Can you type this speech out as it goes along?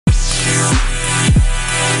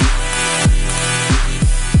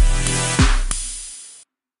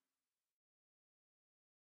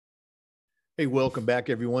Hey, welcome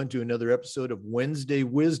back, everyone, to another episode of Wednesday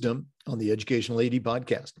Wisdom on the Educational AD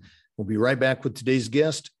Podcast. We'll be right back with today's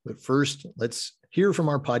guest, but first, let's hear from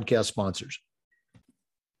our podcast sponsors.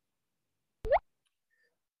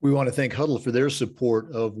 We want to thank Hudl for their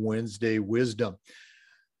support of Wednesday Wisdom.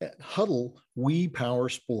 At Hudl, we power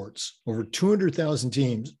sports. Over 200,000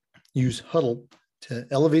 teams use Hudl to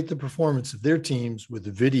elevate the performance of their teams with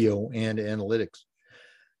video and analytics.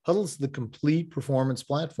 Hudl's the complete performance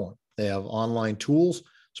platform. They have online tools,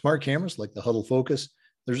 smart cameras like the Hudl Focus.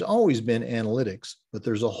 There's always been analytics, but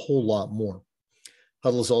there's a whole lot more.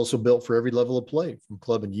 Hudl is also built for every level of play, from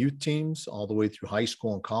club and youth teams all the way through high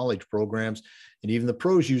school and college programs. And even the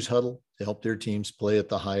pros use Hudl to help their teams play at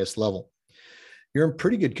the highest level. You're in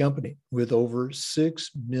pretty good company with over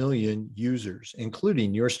 6 million users,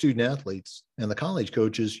 including your student athletes and the college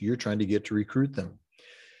coaches you're trying to get to recruit them.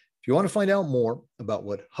 If you want to find out more about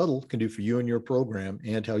what Hudl can do for you and your program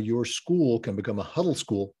and how your school can become a Hudl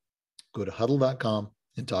school, go to hudl.com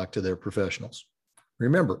and talk to their professionals.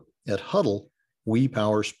 Remember, at Hudl, we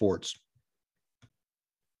power sports.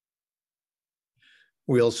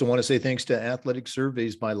 We also want to say thanks to Athletic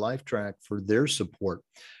Surveys by Lifetrack for their support.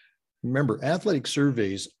 Remember, athletic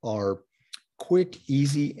surveys are quick,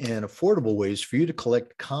 easy, and affordable ways for you to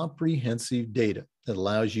collect comprehensive data that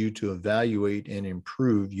allows you to evaluate and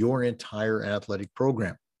improve your entire athletic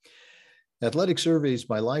program. Athletic Surveys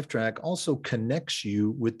by Lifetrack also connects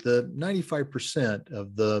you with the 95%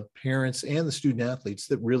 of the parents and the student athletes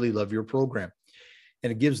that really love your program.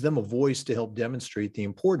 And it gives them a voice to help demonstrate the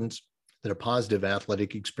importance that a positive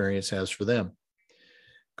athletic experience has for them.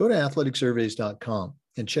 Go to athleticsurveys.com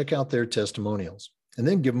and check out their testimonials, and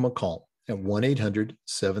then give them a call at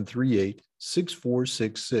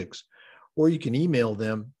 1-800-738-6466. Or you can email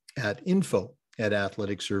them at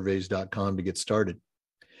info@athleticsurveys.com to get started.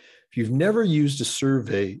 If you've never used a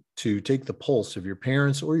survey to take the pulse of your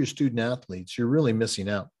parents or your student athletes, you're really missing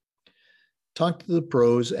out. Talk to the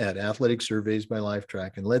pros at Athletic Surveys by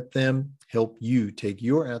Lifetrack and let them help you take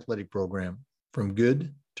your athletic program from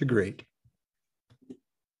good to great.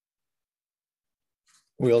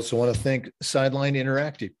 We also want to thank Sideline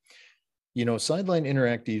Interactive. You know, Sideline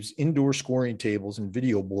Interactive's indoor scoring tables and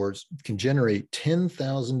video boards can generate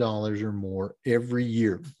 $10,000 or more every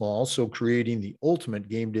year, while also creating the ultimate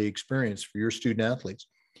game day experience for your student athletes.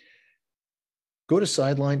 Go to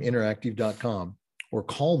sidelineinteractive.com or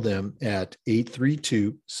call them at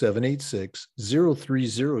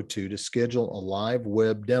 832-786-0302 to schedule a live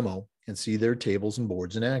web demo and see their tables and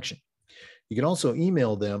boards in action. You can also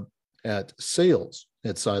email them at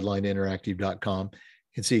sales@sidelineinteractive.com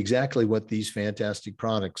and see exactly what these fantastic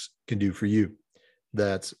products can do for you.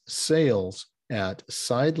 That's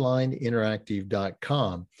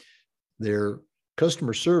sales@sidelineinteractive.com. Their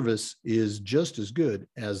customer service is just as good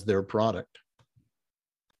as their product.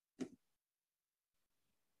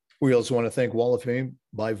 We also want to thank Wall of Fame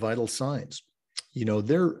by Vital Signs. You know,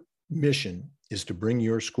 their mission is to bring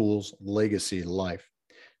your school's legacy to life.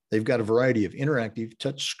 They've got a variety of interactive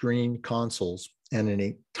touchscreen consoles and an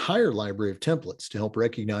entire library of templates to help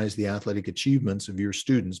recognize the athletic achievements of your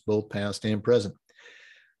students, both past and present.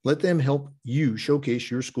 Let them help you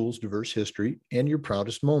showcase your school's diverse history and your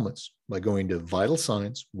proudest moments by going to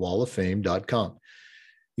vitalsignswalloffame.com.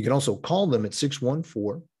 You can also call them at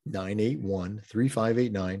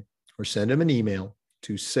 614-981-3589 or send them an email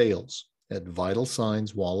to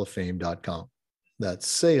sales@vitalsignswalloffame.com. That's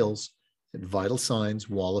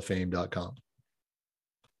sales@vitalsignswalloffame.com.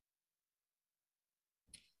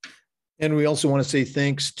 And we also want to say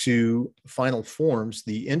thanks to Final Forms,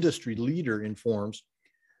 the industry leader in forms.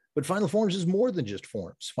 But Final Forms is more than just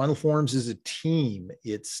forms. Final Forms is a team,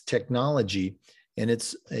 it's technology, and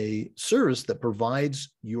it's a service that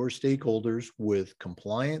provides your stakeholders with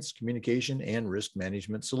compliance, communication, and risk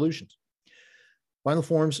management solutions. Final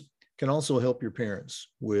Forms can also help your parents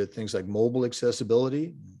with things like mobile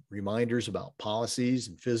accessibility, reminders about policies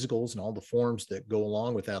and physicals and all the forms that go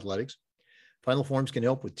along with athletics. Final Forms can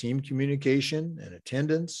help with team communication and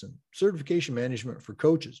attendance and certification management for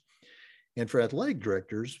coaches. And for athletic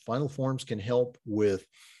directors, Final Forms can help with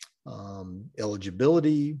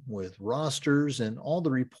eligibility, with rosters, and all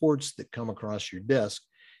the reports that come across your desk.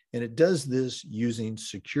 And it does this using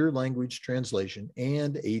secure language translation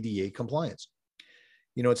and ADA compliance.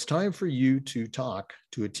 You know, it's time for you to talk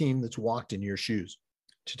to a team that's walked in your shoes.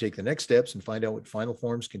 To take the next steps and find out what Final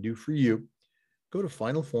Forms can do for you, go to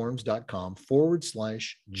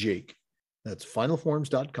finalforms.com/Jake. That's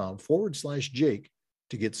finalforms.com/Jake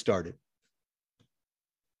to get started.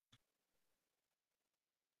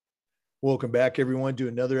 Welcome back, everyone, to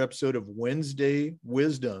another episode of Wednesday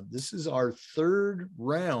Wisdom. This is our third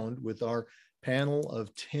round with our panel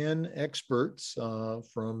of 10 experts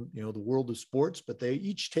from the world of sports, but they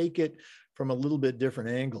each take it from a little bit different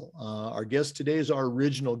angle. Our guest today is our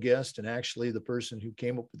original guest, and actually the person who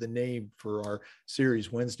came up with the name for our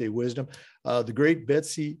series, Wednesday Wisdom, the great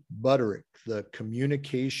Betsy Butterick, the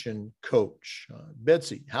communication coach.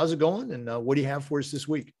 Betsy, how's it going? And what do you have for us this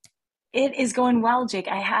week? It is going well, Jake.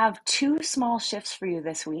 I have two small shifts for you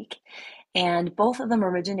this week, and both of them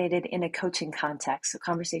originated in a coaching context. So,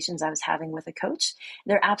 conversations I was having with a coach,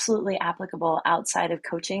 they're absolutely applicable outside of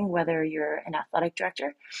coaching, whether you're an athletic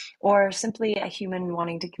director or simply a human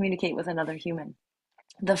wanting to communicate with another human.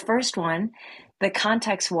 The first one, the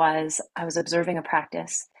context was I was observing a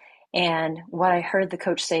practice, and what I heard the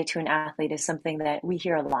coach say to an athlete is something that we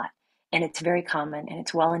hear a lot, and it's very common and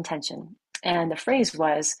it's well intentioned. And the phrase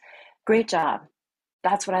was, "Great job.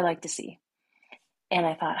 That's what I like to see." And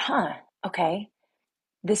I thought, okay,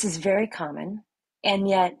 this is very common. And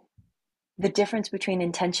yet, the difference between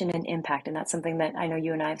intention and impact, and that's something that I know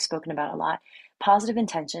you and I have spoken about a lot. Positive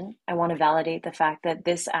intention, I want to validate the fact that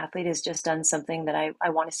this athlete has just done something that I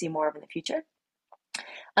want to see more of in the future.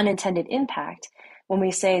 Unintended impact, when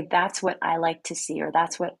we say that's what I like to see or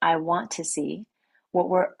that's what I want to see, what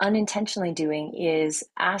we're unintentionally doing is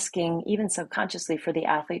asking, even subconsciously, for the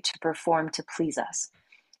athlete to perform to please us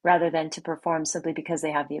rather than to perform simply because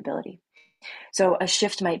they have the ability. So a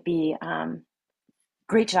shift might be,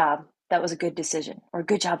 great job, that was a good decision, or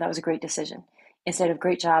good job, that was a great decision, instead of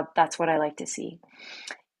great job, that's what I like to see.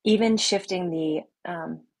 Even shifting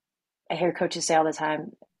I hear coaches say all the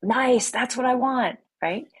time, nice, that's what I want,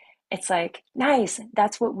 right? It's like, nice,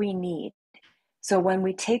 that's what we need. So when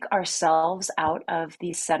we take ourselves out of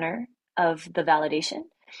the center of the validation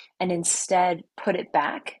and instead put it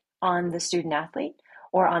back on the student athlete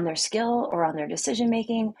or on their skill or on their decision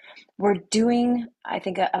making, we're doing, I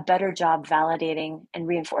think, a better job validating and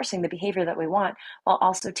reinforcing the behavior that we want while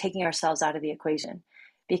also taking ourselves out of the equation.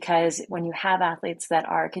 Because when you have athletes that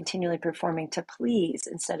are continually performing to please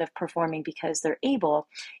instead of performing because they're able,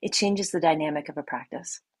 it changes the dynamic of a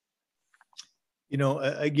practice.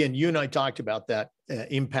 Again, you and I talked about that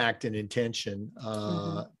impact and intention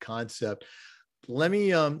Mm-hmm. concept. Let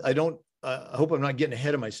me, I hope I'm not getting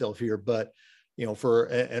ahead of myself here, but, for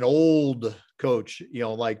an old coach,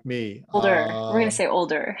 like me, Older. We're going to say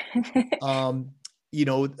older. um,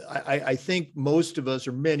 I think most of us,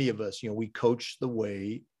 or many of us, we coach the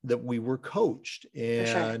way that we were coached. For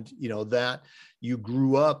sure. And, that you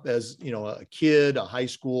grew up as, a kid, a high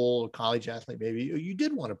school, a college athlete, maybe you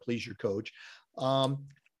did want to please your coach.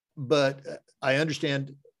 But I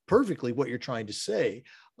understand perfectly what you're trying to say.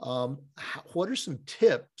 What are some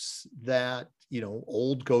tips that,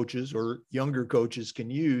 old coaches or younger coaches can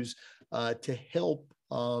use to help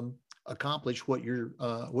accomplish what you're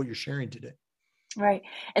sharing today? Right.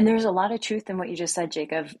 And there's a lot of truth in what you just said,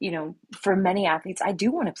 Jacob. For many athletes, I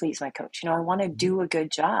do want to please my coach. I want to Mhm. do a good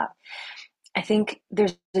job. I think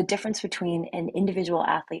there's a difference between an individual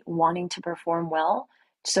athlete wanting to perform well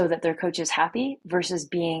so that their coach is happy versus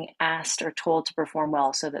being asked or told to perform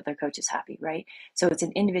well so that their coach is happy, right? So it's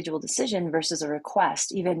an individual decision versus a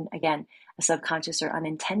request, even again, a subconscious or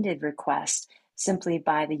unintended request simply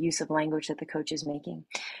by the use of language that the coach is making.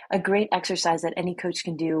 A great exercise that any coach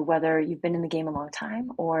can do, whether you've been in the game a long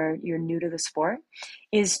time or you're new to the sport,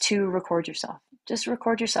 is to record yourself. Just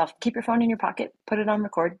record yourself. Keep your phone in your pocket, put it on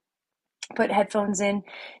record, put headphones in,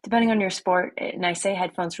 depending on your sport. And I say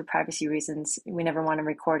headphones for privacy reasons. We never want to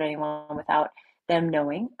record anyone without them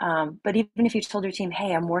knowing. But even if you told your team,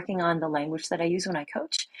 hey, I'm working on the language that I use when I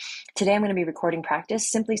coach, today I'm going to be recording practice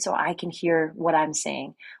simply so I can hear what I'm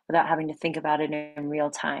saying without having to think about it in real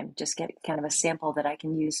time. Just get kind of a sample that I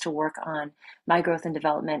can use to work on my growth and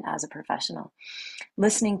development as a professional.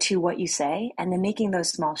 Listening to what you say and then making those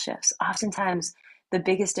small shifts. Oftentimes, the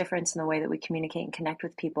biggest difference in the way that we communicate and connect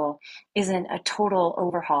with people isn't a total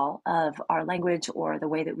overhaul of our language or the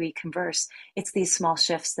way that we converse. It's these small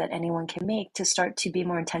shifts that anyone can make to start to be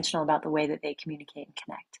more intentional about the way that they communicate and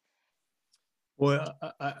connect. Well,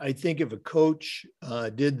 I think if a coach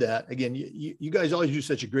did that, again, you guys always do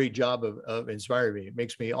such a great job of inspiring me. It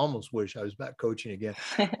makes me almost wish I was back coaching again.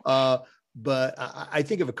 But I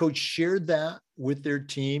think if a coach shared that with their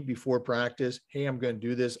team before practice, hey, I'm going to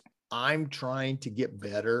do this. I'm trying to get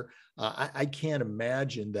better. I can't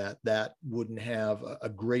imagine that wouldn't have a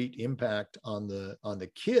great impact on the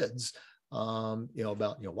kids. About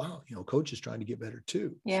wow, coach is trying to get better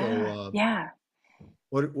too. So Yeah, yeah.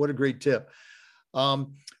 what a great tip.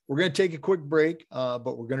 We're going to take a quick break,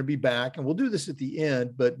 but we're going to be back and we'll do this at the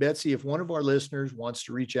end. But Betsy, if one of our listeners wants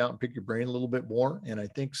to reach out and pick your brain a little bit more, and I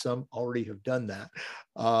think some already have done that,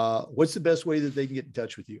 what's the best way that they can get in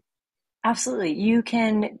touch with you? Absolutely. You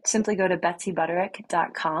can simply go to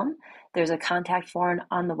betsybutterick.com. There's a contact form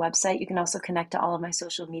on the website. You can also connect to all of my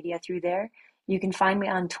social media through there. You can find me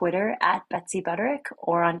on Twitter at Betsy Butterick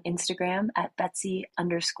or on Instagram at Betsy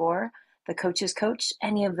underscore the coach's coach.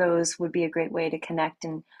 Any of those would be a great way to connect,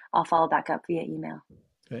 and I'll follow back up via email.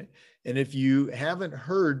 Okay. And if you haven't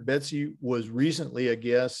heard, Betsy was recently a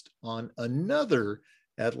guest on another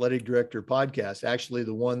athletic director podcast, actually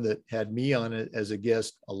the one that had me on it as a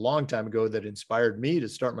guest a long time ago that inspired me to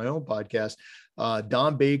start my own podcast.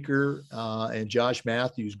 Don Baker and Josh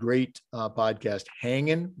Matthews, great podcast,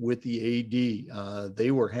 Hanging with the AD.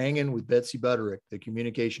 They were hanging with Betsy Butterick, the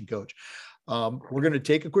communication coach. We're going to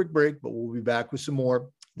take a quick break, but we'll be back with some more.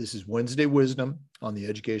 This is Wednesday Wisdom on the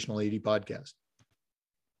Educational AD Podcast.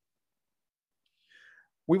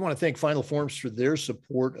 We want to thank Final Forms for their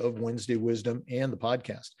support of Wednesday Wisdom and the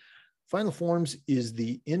podcast. Final Forms is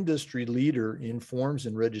the industry leader in forms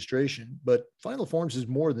and registration, but Final Forms is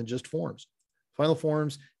more than just forms. Final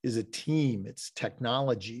Forms is a team, it's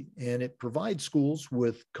technology, and it provides schools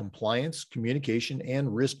with compliance, communication,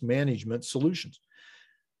 and risk management solutions.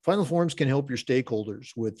 Final Forms can help your stakeholders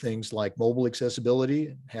with things like mobile accessibility.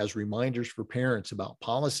 It has reminders for parents about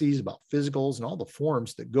policies, about physicals, and all the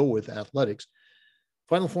forms that go with athletics.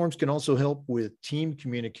 Final Forms can also help with team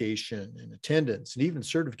communication and attendance and even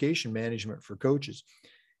certification management for coaches.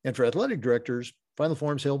 And for athletic directors, Final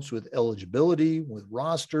Forms helps with eligibility, with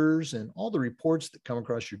rosters, and all the reports that come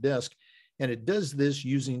across your desk. And it does this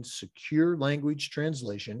using secure language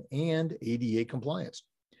translation and ADA compliance.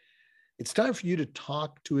 It's time for you to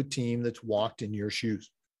talk to a team that's walked in your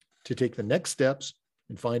shoes, to take the next steps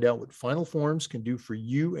and find out what Final Forms can do for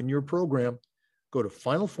you and your program. Go to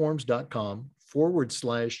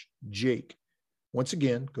finalforms.com/Jake. Once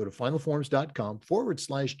again, go to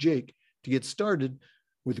finalforms.com/Jake to get started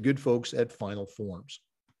with the good folks at Final Forms.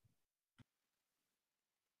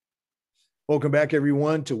 Welcome back,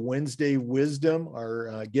 everyone, to Wednesday Wisdom.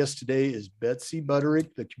 Our guest today is Betsy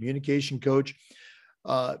Butterick, the communication coach.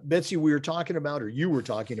 Betsy, we were talking about, or you were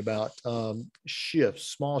talking about shifts,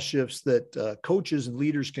 small shifts that coaches and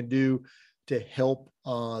leaders can do to help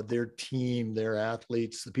their team, their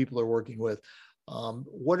athletes, the people they're working with.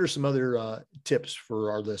 What are some other tips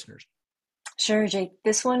for our listeners? Sure, Jake.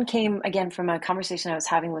 This one came again from a conversation I was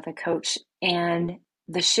having with a coach, and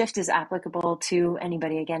the shift is applicable to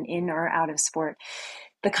anybody, again, in or out of sport.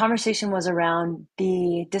 The conversation was around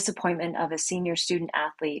the disappointment of a senior student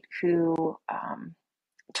athlete who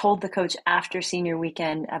told the coach after senior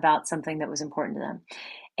weekend about something that was important to them.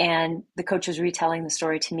 And the coach was retelling the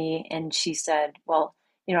story to me, and she said, well,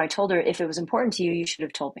 I told her, if it was important to you, you should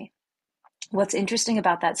have told me. What's interesting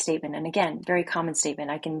about that statement, and again, very common statement,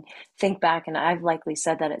 I can think back, and I've likely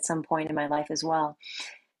said that at some point in my life as well.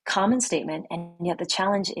 Common statement, and yet the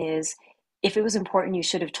challenge is, if it was important, you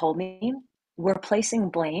should have told me. We're placing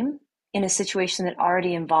blame in a situation that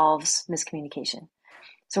already involves miscommunication.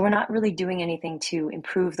 So we're not really doing anything to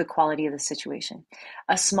improve the quality of the situation.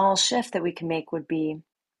 A small shift that we can make would be,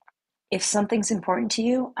 if something's important to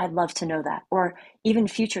you, I'd love to know that. Or even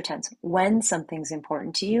future tense, when something's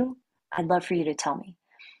important to you, I'd love for you to tell me.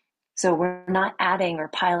 So we're not adding or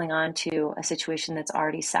piling on to a situation that's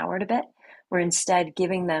already soured a bit. We're instead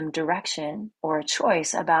giving them direction or a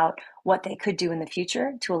choice about what they could do in the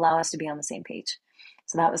future to allow us to be on the same page.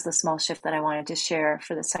 So that was the small shift that I wanted to share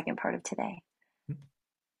for the second part of today.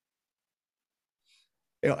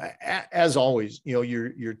 As always,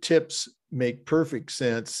 your tips make perfect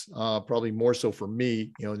sense. Probably more so for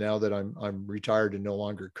me, now that I'm retired and no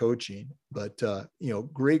longer coaching. But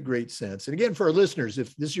great sense. And again, for our listeners,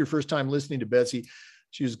 if this is your first time listening to Betsy,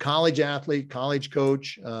 she was a college athlete, college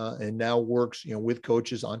coach, and now works, with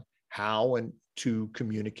coaches on how and to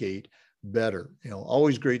communicate better.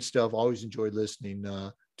 Always great stuff. Always enjoyed listening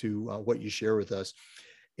to what you share with us.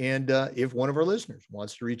 And if one of our listeners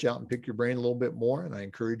wants to reach out and pick your brain a little bit more, and I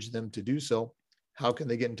encourage them to do so, how can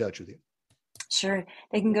they get in touch with you? Sure.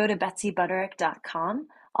 They can go to betsybutterick.com.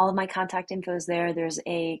 All of my contact info is there. There's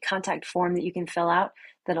a contact form that you can fill out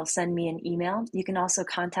that'll send me an email. You can also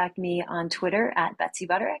contact me on Twitter at Betsy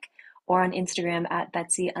Butterick or on Instagram at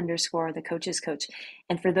Betsy underscore the coach's coach.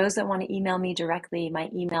 And for those that want to email me directly, my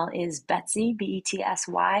email is Betsy, BETSY,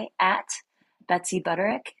 at Betsy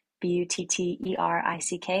Butterick,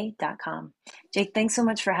 BUTTERICK.com. Jake, thanks so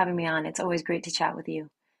much for having me on. It's always great to chat with you.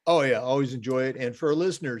 Oh, yeah, always enjoy it. And for our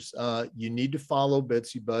listeners, you need to follow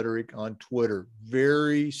Betsy Butterick on Twitter.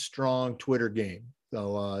 Very strong Twitter game.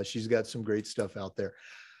 So she's got some great stuff out there.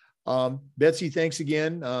 Betsy, thanks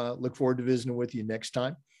again. Look forward to visiting with you next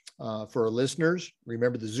time. For our listeners,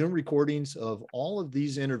 remember the Zoom recordings of all of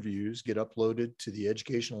these interviews get uploaded to the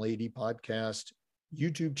Educational AD Podcast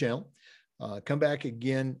YouTube channel. Come back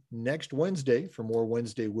again next Wednesday for more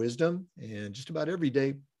Wednesday Wisdom, and just about every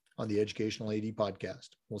day on the Educational AD Podcast.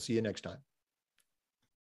 We'll see you next time.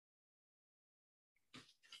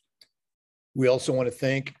 We also want to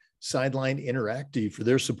thank Sideline Interactive for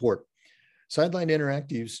their support. Sideline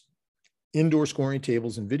Interactive's indoor scoring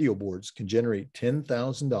tables and video boards can generate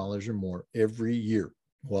 $10,000 or more every year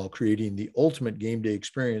while creating the ultimate game day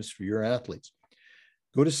experience for your athletes.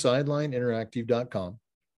 Go to sidelineinteractive.com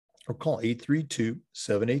or call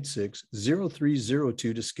 832-786-0302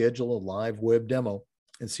 to schedule a live web demo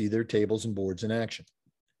and see their tables and boards in action.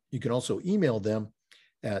 You can also email them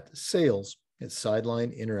at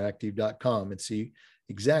sales@sidelineinteractive.com and see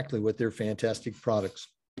exactly what their fantastic products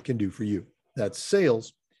can do for you. That's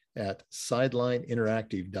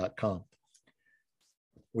sales@sidelineinteractive.com.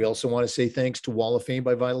 We also want to say thanks to Wall of Fame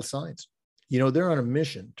by Vital Signs. You know, they're on a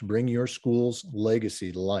mission to bring your school's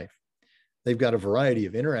legacy to life. They've got a variety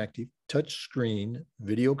of interactive touchscreen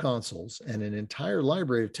video consoles and an entire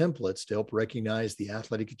library of templates to help recognize the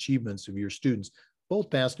athletic achievements of your students, both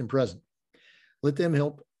past and present. Let them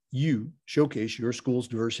help you showcase your school's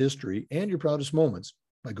diverse history and your proudest moments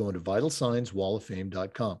by going to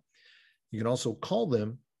vitalsignswalloffame.com. You can also call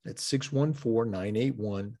them at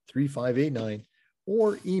 614-981-3589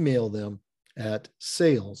 or email them at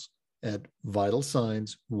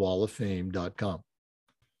sales@vitalsignswalloffame.com.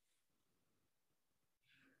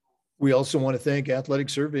 We also want to thank Athletic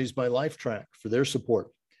Surveys by Lifetrack for their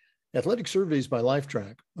support. Athletic Surveys by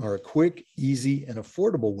Lifetrack are a quick, easy, and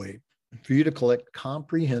affordable way for you to collect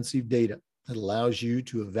comprehensive data that allows you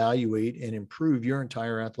to evaluate and improve your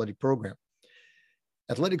entire athletic program.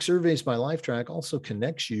 Athletic Surveys by Lifetrack also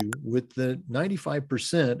connects you with the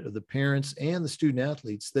 95% of the parents and the student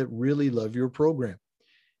athletes that really love your program.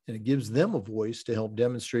 And it gives them a voice to help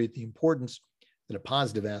demonstrate the importance that a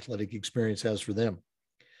positive athletic experience has for them.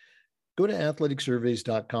 Go to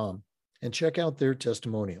athleticsurveys.com and check out their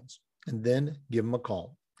testimonials, and then give them a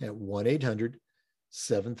call at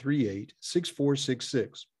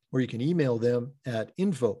 1-800-738-6466, or you can email them at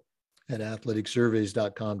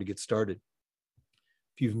info@athleticsurveys.com to get started.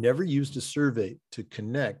 If you've never used a survey to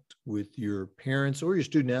connect with your parents or your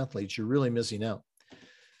student athletes, you're really missing out.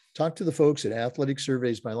 Talk to the folks at Athletic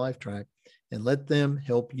Surveys by Lifetrack and let them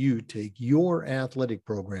help you take your athletic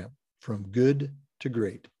program from good to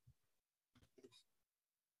great.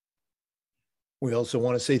 We also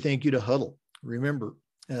want to say thank you to Hudl. Remember,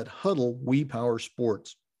 at Hudl, we power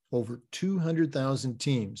sports. Over 200,000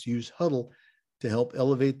 teams use Hudl to help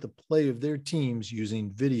elevate the play of their teams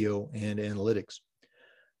using video and analytics.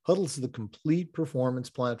 Hudl's the complete performance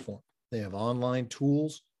platform. They have online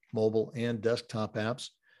tools, mobile and desktop apps,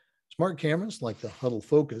 smart cameras like the Hudl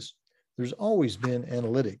Focus. There's always been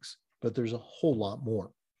analytics, but there's a whole lot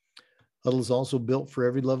more. Hudl is also built for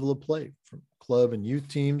every level of play, from club and youth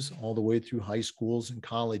teams all the way through high schools and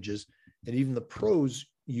colleges, and even the pros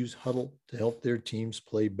use Hudl to help their teams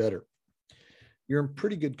play better. You're in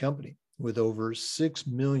pretty good company with over 6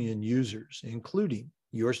 million users, including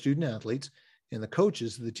your student athletes and the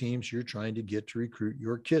coaches of the teams you're trying to get to recruit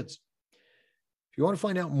your kids. If you want to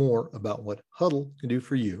find out more about what Hudl can do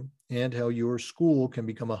for you and how your school can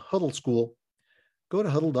become a Hudl school, go to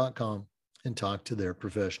hudl.com and talk to their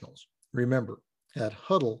professionals. Remember, at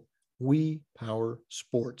Hudl, we power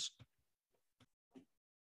sports.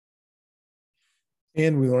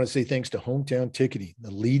 And we want to say thanks to Hometown Ticketing,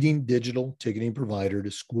 the leading digital ticketing provider to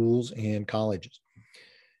schools and colleges.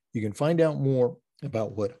 You can find out more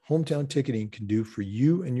about what Hometown Ticketing can do for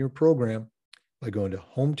you and your program by going to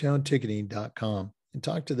hometownticketing.com and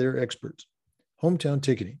talk to their experts. Hometown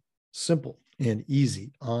Ticketing, simple and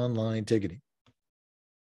easy online ticketing.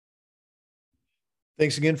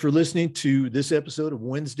 Thanks again for listening to this episode of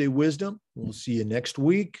Wednesday Wisdom. We'll see you next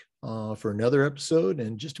week for another episode,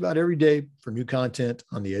 and just about every day for new content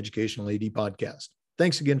on the Educational AD Podcast.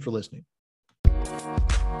 Thanks again for listening.